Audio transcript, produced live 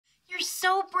You're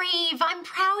so brave. I'm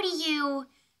proud of you.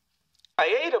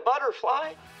 I ate a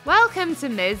butterfly. Welcome to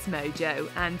MsMojo,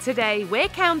 and today we're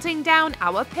counting down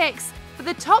our picks for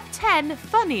the top 10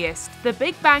 funniest The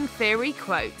Big Bang Theory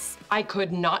quotes. I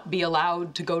could not be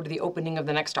allowed to go to the opening of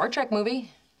the next Star Trek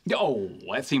movie. Oh,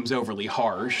 that seems overly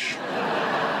harsh.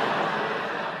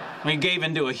 When he gave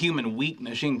into a human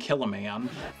weakness, you can kill a man.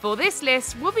 For this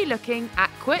list, we'll be looking at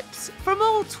quips from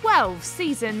all 12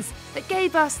 seasons that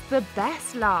gave us the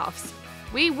best laughs.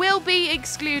 We will be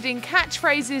excluding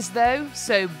catchphrases though,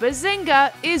 so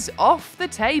Bazinga is off the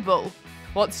table.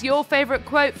 What's your favourite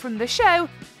quote from the show?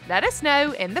 Let us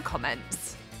know in the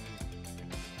comments.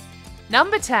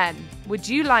 Number 10. Would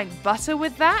you like butter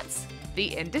with that?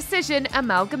 The indecision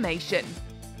amalgamation.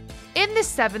 In the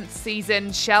 7th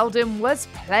season, Sheldon was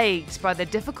plagued by the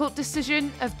difficult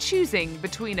decision of choosing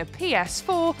between a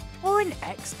PS4 or an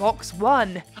Xbox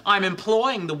One. I'm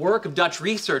employing the work of Dutch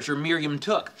researcher Miriam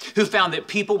Took, who found that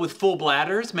people with full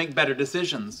bladders make better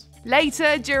decisions.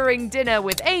 Later, during dinner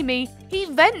with Amy, he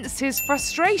vents his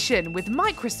frustration with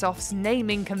Microsoft's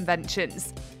naming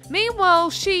conventions. Meanwhile,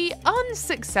 she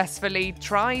unsuccessfully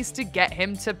tries to get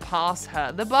him to pass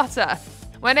her the butter.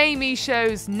 When Amy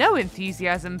shows no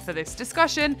enthusiasm for this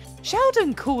discussion,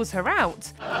 Sheldon calls her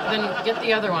out. Then get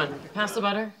the other one. Pass the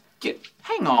butter.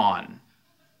 Hang on.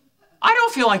 I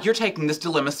don't feel like you're taking this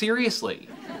dilemma seriously.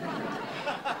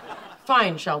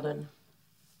 Fine, Sheldon.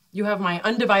 You have my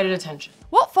undivided attention.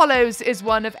 What follows is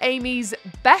one of Amy's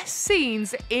best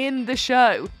scenes in the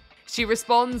show. She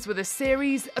responds with a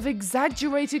series of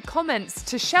exaggerated comments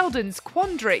to Sheldon's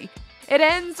quandary. It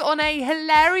ends on a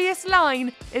hilarious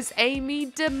line as Amy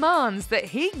demands that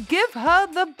he give her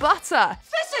the butter.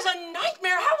 This is a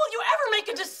nightmare! How will you ever make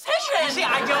a decision? See,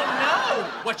 I don't know.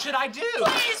 What should I do?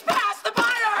 Please pass the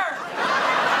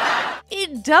butter!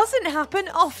 It doesn't happen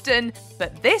often,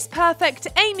 but this perfect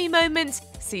Amy moment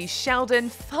sees Sheldon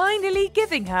finally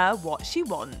giving her what she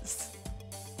wants.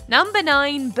 Number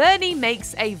 9. Bernie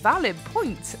makes a valid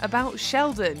point about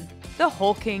Sheldon. The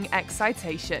hawking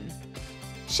excitation.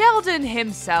 Sheldon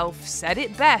himself said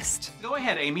it best. Go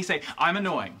ahead, Amy. Say, I'm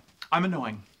annoying. I'm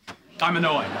annoying. I'm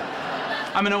annoying.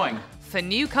 I'm annoying. For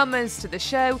newcomers to the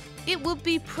show, it would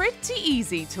be pretty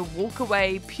easy to walk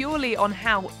away purely on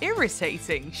how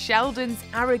irritating Sheldon's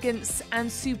arrogance and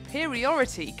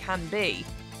superiority can be.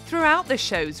 Throughout the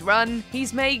show's run,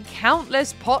 he's made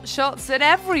countless pot shots at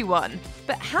everyone,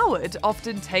 but Howard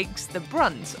often takes the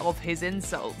brunt of his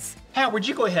insults. Howard,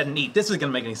 you go ahead and eat. This isn't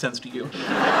going to make any sense to you.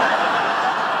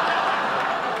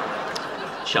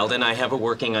 Sheldon, I have a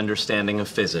working understanding of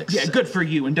physics. Yeah, good for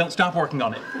you, and don't stop working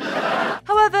on it.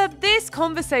 However, this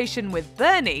conversation with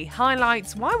Bernie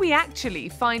highlights why we actually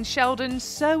find Sheldon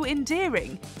so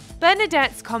endearing.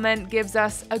 Bernadette's comment gives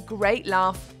us a great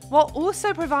laugh, while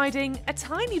also providing a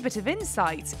tiny bit of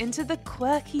insight into the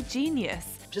quirky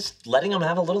genius. Just letting him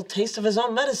have a little taste of his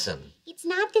own medicine. It's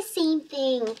not the same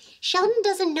thing. Sheldon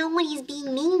doesn't know when he's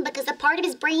being mean because the part of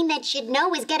his brain that should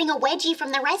know is getting a wedgie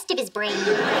from the rest of his brain.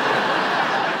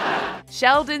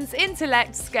 Sheldon's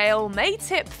intellect scale may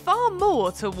tip far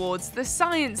more towards the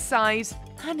science side,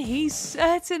 and he's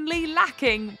certainly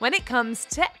lacking when it comes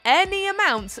to any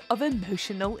amount of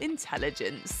emotional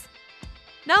intelligence.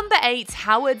 Number 8.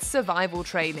 Howard's survival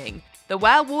training. The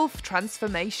werewolf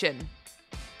transformation.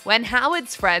 When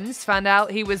Howard's friends found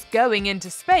out he was going into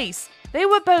space, they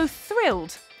were both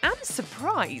thrilled and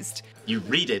surprised. You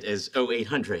read it as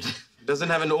 0800. Doesn't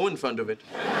have an O in front of it.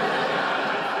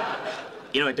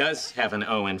 You know, it does have an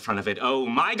O in front of it. Oh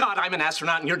my God, I'm an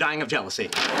astronaut and you're dying of jealousy.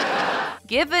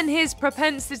 Given his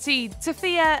propensity to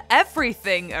fear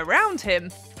everything around him,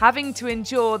 having to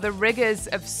endure the rigors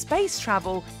of space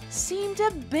travel seemed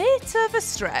a bit of a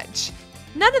stretch.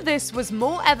 None of this was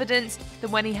more evident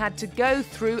than when he had to go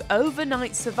through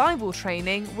overnight survival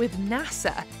training with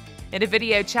NASA. In a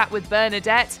video chat with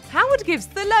Bernadette, Howard gives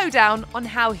the lowdown on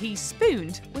how he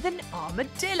spooned with an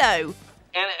armadillo.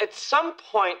 And at some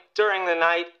point during the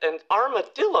night, an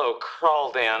armadillo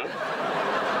crawled in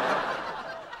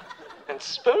and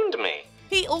spooned me.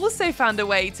 He also found a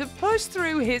way to push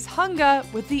through his hunger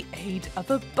with the aid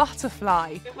of a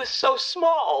butterfly. It was so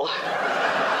small.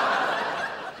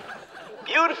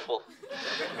 Beautiful.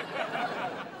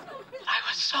 I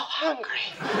was so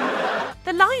hungry.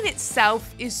 The line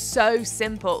itself is so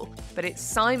simple, but it's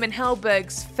Simon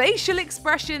Helberg's facial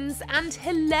expressions and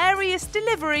hilarious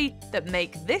delivery that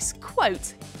make this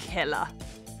quote killer.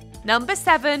 Number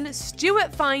 7.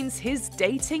 Stuart finds his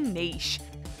dating niche.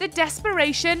 The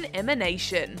desperation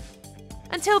emanation.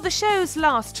 Until the show's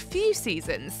last few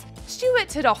seasons,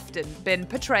 Stuart had often been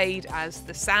portrayed as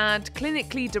the sad,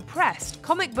 clinically depressed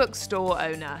comic book store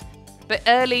owner. But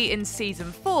early in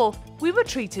season 4, we were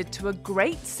treated to a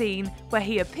great scene where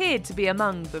he appeared to be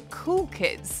among the cool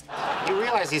kids. You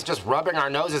realize he's just rubbing our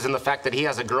noses in the fact that he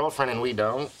has a girlfriend and we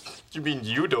don't? You mean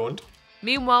you don't?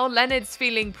 Meanwhile, Leonard's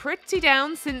feeling pretty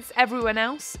down since everyone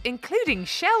else, including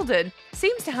Sheldon,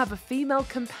 seems to have a female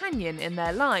companion in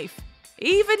their life.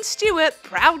 Even Stuart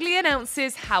proudly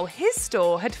announces how his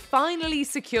store had finally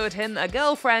secured him a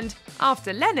girlfriend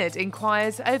after Leonard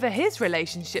inquires over his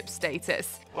relationship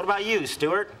status. What about you,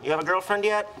 Stuart? You have a girlfriend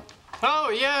yet? Oh,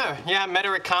 yeah, I met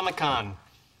her at Comic-Con.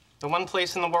 The one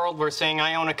place in the world where saying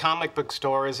I own a comic book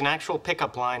store is an actual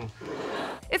pickup line.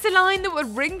 It's a line that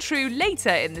would ring true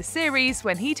later in the series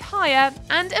when he'd hire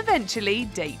and eventually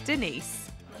date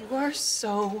Denise. You are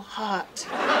so hot.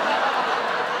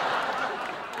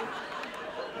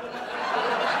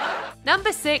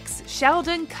 Number 6,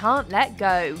 Sheldon can't let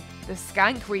go. The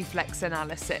skank reflex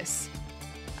analysis.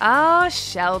 Ah,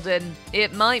 Sheldon,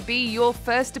 it might be your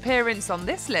first appearance on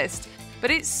this list,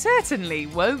 but it certainly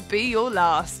won't be your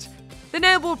last. The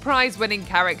Nobel Prize-winning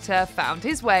character found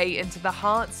his way into the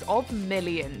hearts of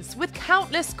millions with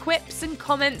countless quips and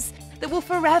comments that will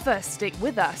forever stick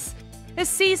with us. As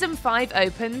season 5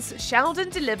 opens,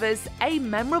 Sheldon delivers a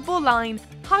memorable line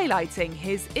highlighting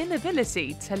his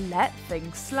inability to let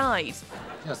things slide.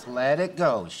 Just let it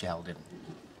go, Sheldon.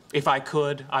 If I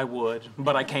could, I would,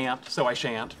 but I can't, so I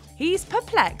shan't. He's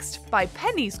perplexed by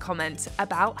Penny's comment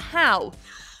about how.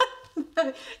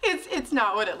 It's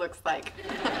not what it looks like.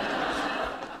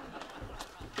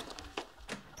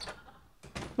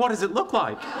 What does it look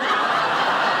like?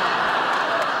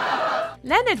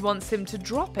 Leonard wants him to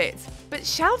drop it, but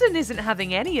Sheldon isn't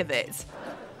having any of it.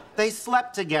 They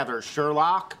slept together,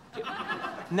 Sherlock.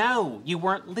 No, you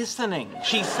weren't listening.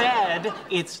 She said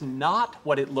it's not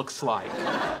what it looks like.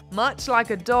 Much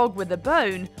like a dog with a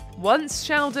bone, once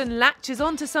Sheldon latches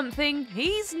onto something,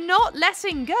 he's not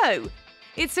letting go.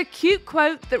 It's a cute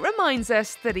quote that reminds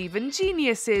us that even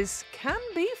geniuses can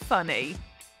be funny.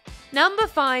 Number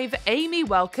 5, Amy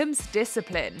welcomes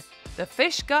discipline. The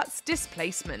fish guts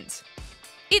displacement.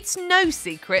 It's no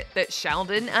secret that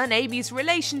Sheldon and Amy's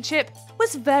relationship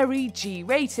was very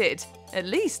G-rated, at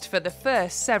least for the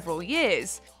first several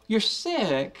years. You're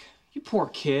sick? You poor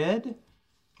kid.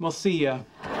 We'll see ya.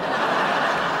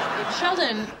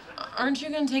 Sheldon, aren't you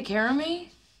gonna take care of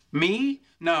me? Me?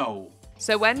 No.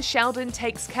 So when Sheldon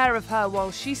takes care of her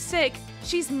while she's sick,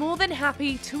 she's more than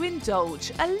happy to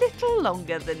indulge a little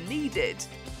longer than needed.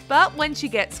 But when she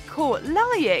gets caught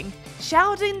lying,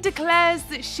 Sheldon declares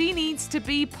that she needs to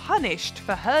be punished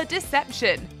for her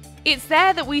deception. It's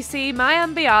there that we see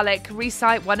Mayim Bialik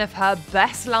recite one of her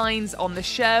best lines on the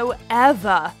show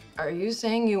ever. Are you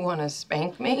saying you want to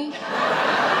spank me?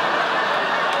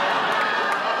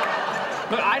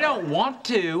 But I don't want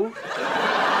to.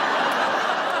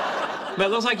 But it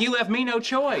looks like you left me no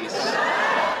choice.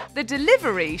 The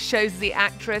delivery shows the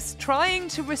actress trying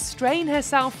to restrain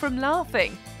herself from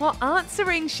laughing while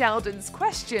answering Sheldon's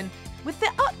question with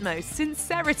the utmost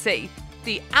sincerity.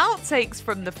 The outtakes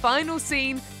from the final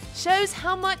scene shows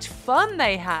how much fun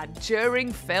they had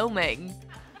during filming.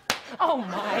 Oh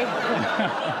my.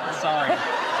 Sorry.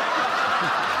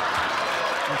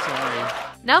 I'm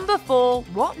sorry. Number 4,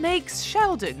 what makes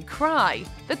Sheldon cry?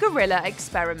 The gorilla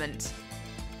experiment.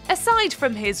 Aside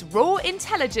from his raw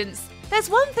intelligence, there's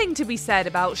one thing to be said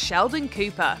about Sheldon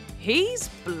Cooper. He's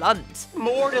blunt.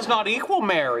 More does not equal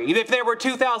Mary. If there were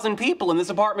 2,000 people in this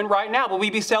apartment right now, would we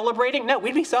be celebrating? No,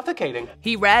 we'd be suffocating.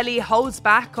 He rarely holds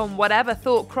back on whatever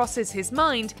thought crosses his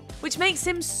mind, which makes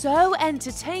him so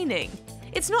entertaining.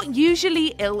 It's not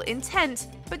usually ill intent,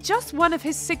 but just one of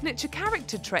his signature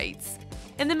character traits.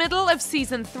 In the middle of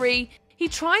season 3, he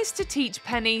tries to teach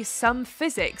Penny some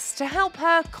physics to help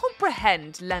her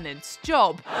comprehend Leonard's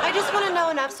job. I just want to know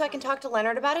enough so I can talk to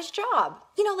Leonard about his job.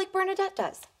 You know, like Bernadette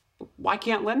does. Why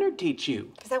can't Leonard teach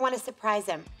you? Because I want to surprise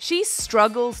him. She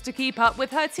struggles to keep up with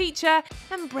her teacher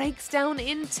and breaks down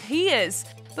in tears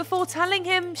before telling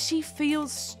him she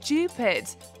feels stupid.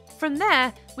 From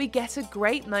there, we get a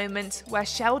great moment where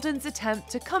Sheldon's attempt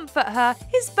to comfort her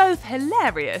is both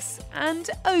hilarious and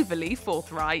overly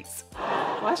forthright.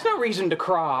 Well, that's no reason to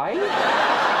cry.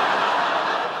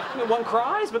 One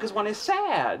cries because one is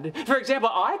sad. For example,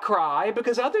 I cry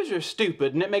because others are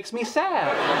stupid and it makes me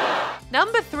sad.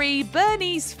 Number 3,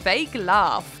 Bernie's fake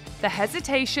laugh, the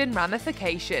hesitation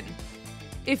ramification.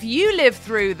 If you lived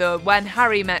through the When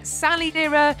Harry Met Sally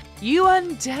era, you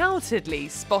undoubtedly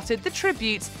spotted the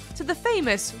tribute to the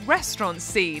famous restaurant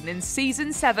scene in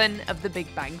season 7 of The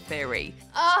Big Bang Theory.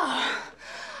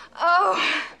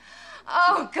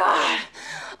 Oh God.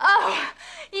 Oh,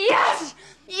 yes.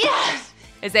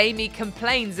 As Amy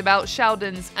complains about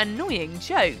Sheldon's annoying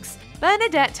jokes,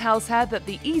 Bernadette tells her that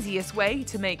the easiest way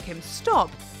to make him stop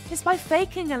is by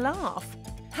faking a laugh.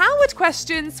 Howard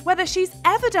questions whether she's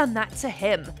ever done that to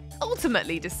him,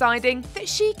 ultimately deciding that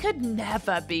she could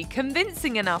never be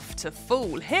convincing enough to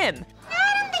fool him.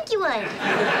 I don't think you would.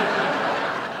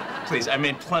 Please, I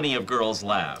made plenty of girls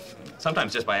laugh.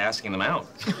 Sometimes just by asking them out.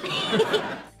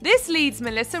 This leads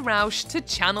Melissa Rauch to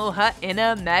channel her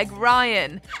inner Meg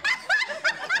Ryan.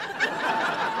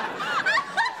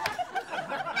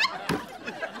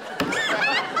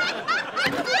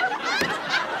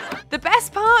 The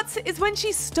best part is when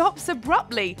she stops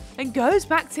abruptly and goes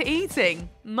back to eating,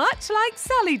 much like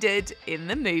Sally did in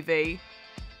the movie.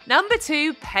 Number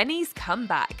 2, Penny's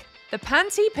comeback. The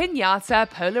panty piñata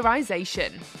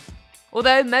polarization.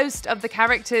 Although most of the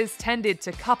characters tended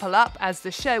to couple up as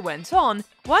the show went on,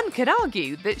 one could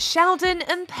argue that Sheldon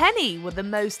and Penny were the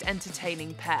most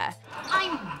entertaining pair.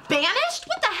 I'm banished?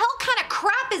 What the hell kind of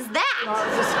crap is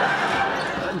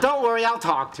that? Don't worry, I'll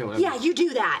talk to him. Yeah, you do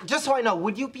that. Just so I know,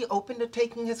 would you be open to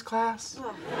taking his class?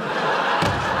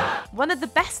 One of the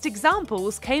best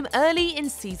examples came early in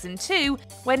season 2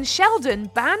 when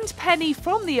Sheldon banned Penny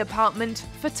from the apartment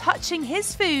for touching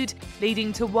his food,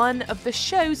 leading to one of the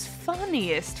show's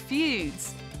funniest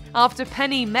feuds. After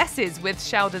Penny messes with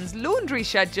Sheldon's laundry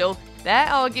schedule, their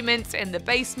argument in the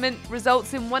basement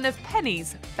results in one of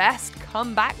Penny's best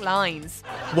comeback lines.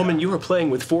 Woman, you are playing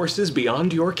with forces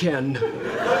beyond your ken.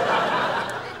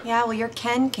 Yeah, well, your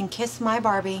Ken can kiss my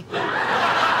Barbie.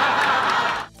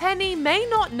 Penny may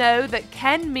not know that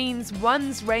Ken means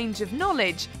one's range of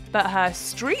knowledge, but her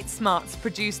street smarts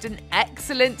produced an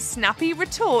excellent snappy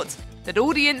retort that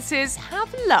audiences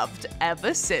have loved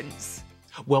ever since.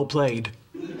 Well played.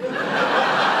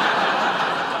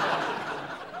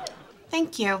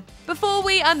 Thank you. Before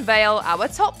we unveil our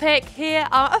top pick, here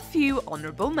are a few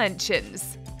honourable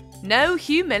mentions. No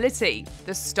humility,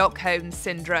 the Stockholm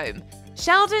Syndrome.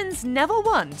 Sheldon's never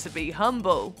one to be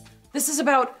humble. This is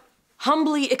about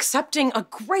humbly accepting a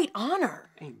great honor.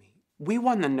 Amy, we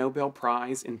won the Nobel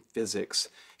Prize in physics.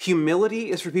 Humility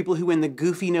is for people who win the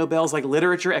goofy Nobels like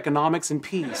literature, economics, and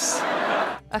peace.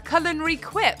 A culinary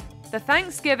quip, the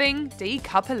Thanksgiving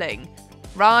decoupling.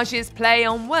 Raj's play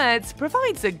on words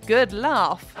provides a good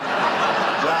laugh.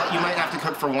 Well, you might have to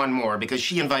cook for one more because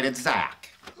she invited Zach.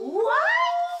 What?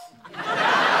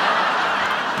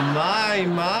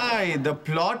 My, the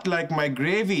plot like my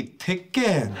gravy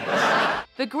thickens.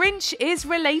 The Grinch is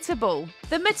relatable,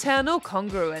 the maternal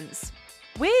congruence.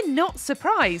 We're not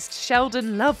surprised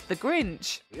Sheldon loved the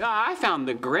Grinch. Yeah, I found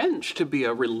the Grinch to be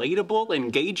a relatable,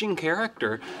 engaging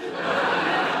character.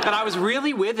 And I was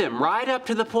really with him right up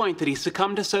to the point that he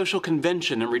succumbed to social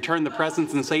convention and returned the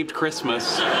presents and saved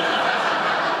Christmas.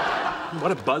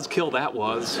 What a buzzkill that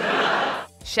was.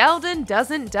 Sheldon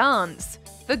doesn't dance.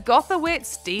 The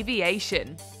Gothowitz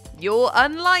deviation. You're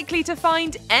unlikely to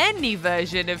find any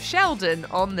version of Sheldon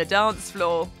on the dance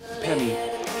floor. Penny,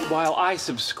 while I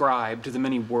subscribe to the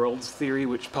many worlds theory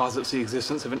which posits the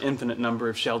existence of an infinite number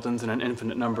of Sheldons and an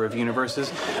infinite number of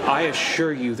universes, I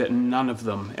assure you that none of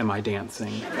them am I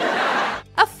dancing.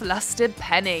 A flustered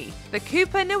Penny. The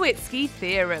Cooper-Nowitzki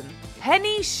theorem.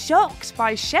 Penny shocked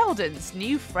by Sheldon's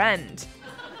new friend.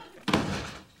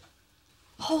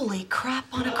 Holy crap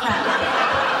on a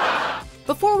crap.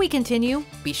 Before we continue,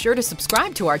 be sure to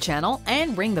subscribe to our channel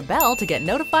and ring the bell to get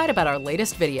notified about our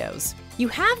latest videos. You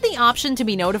have the option to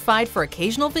be notified for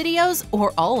occasional videos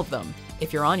or all of them.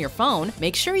 If you're on your phone,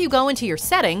 make sure you go into your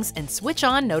settings and switch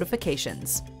on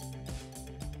notifications.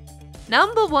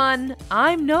 Number 1,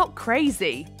 I'm not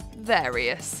crazy.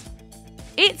 Various.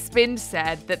 It's been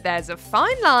said that there's a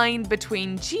fine line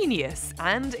between genius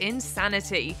and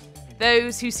insanity.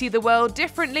 Those who see the world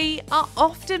differently are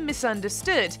often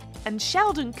misunderstood, and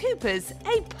Sheldon Cooper's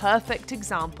a perfect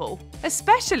example,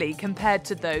 especially compared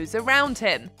to those around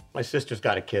him. My sister's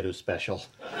got a kid who's special.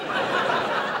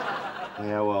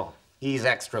 Yeah, well, he's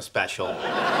extra special.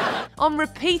 On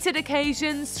repeated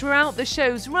occasions throughout the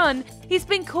show's run, he's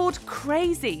been called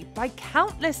crazy by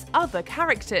countless other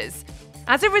characters.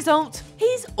 As a result,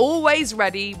 he's always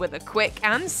ready with a quick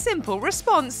and simple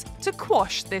response to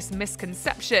quash this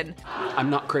misconception.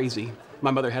 I'm not crazy. My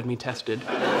mother had me tested.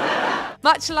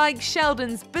 Much like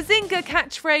Sheldon's Bazinga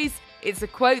catchphrase, it's a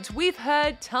quote we've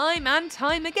heard time and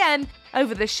time again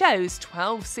over the show's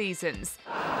 12 seasons.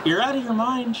 You're out of your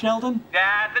mind, Sheldon.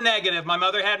 The negative. My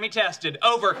mother had me tested.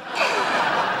 Over.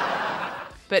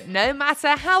 But no matter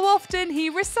how often he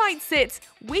recites it,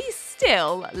 we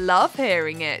still love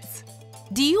hearing it.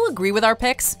 Do you agree with our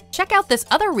picks? Check out this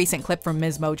other recent clip from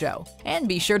MsMojo. And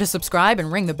be sure to subscribe and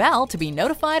ring the bell to be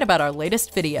notified about our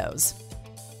latest videos.